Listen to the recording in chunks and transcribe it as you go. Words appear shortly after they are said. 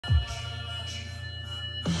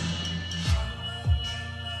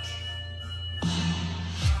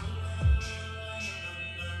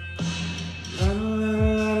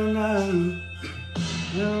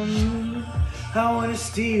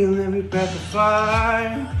steal every breath of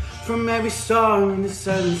fire from every star in the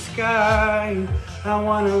southern sky. I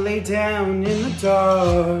wanna lay down in the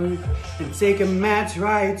dark and take a match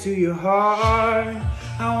right to your heart.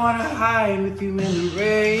 I wanna hide with you in the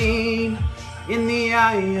rain, in the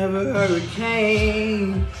eye of a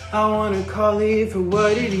hurricane. I wanna call it for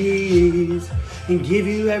what it is and give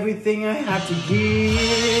you everything I have to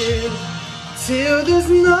give. Till there's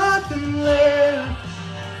nothing left,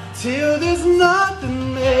 till there's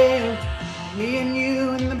nothing left. Me and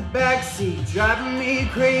you in the backseat, driving me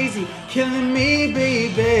crazy, killing me,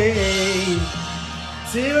 baby.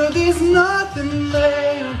 Till there's nothing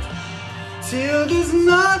left, till there's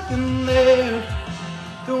nothing left.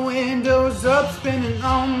 The window's up, spinning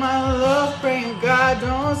on my love, praying God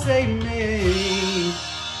don't save me.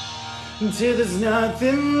 Until there's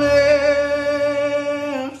nothing left.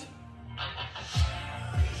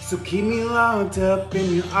 So keep me locked up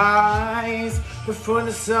in your eyes before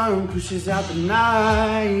the sun pushes out the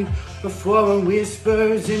night, before it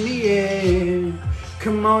whispers in the air.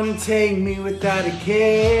 Come on and take me without a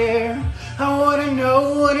care. I wanna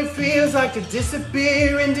know what it feels like to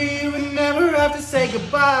disappear into you and never have to say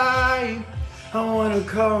goodbye. I wanna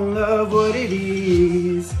call love what it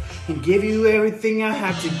is and give you everything I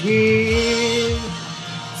have to give.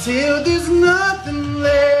 Till there's nothing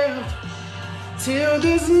left, till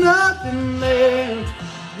there's nothing left.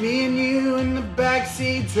 Me and you in the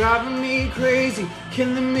backseat, driving me crazy,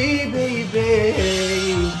 killing me,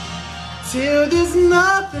 baby. Till there's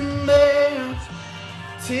nothing left,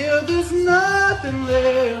 till there's nothing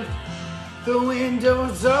left. The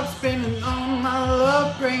window's up, spinning on my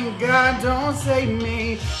love, praying God don't save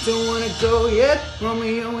me. Don't wanna go yet,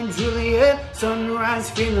 Romeo and Juliet. Sunrise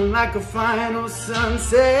feeling like a final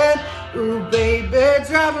sunset. Ooh baby,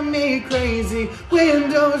 driving me crazy.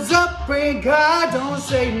 Windows up, praying God don't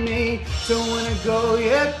save me. Don't wanna go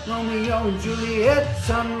yet, Romeo and Juliet.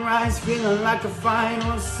 Sunrise feeling like a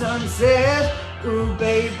final sunset. Ooh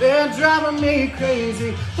baby, driving me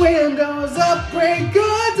crazy. Windows up, pray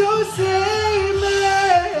God don't save me.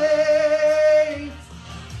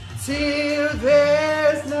 Till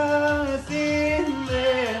there's nothing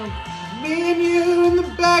left. Me and you in the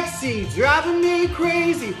backseat, driving me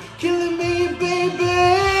crazy, killing me, baby.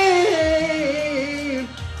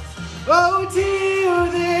 Oh, till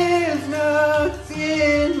there's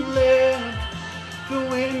nothing left. The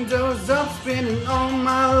window's up, spinning on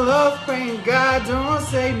my love, praying God don't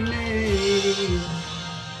save me.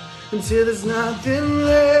 Until there's nothing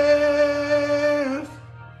left.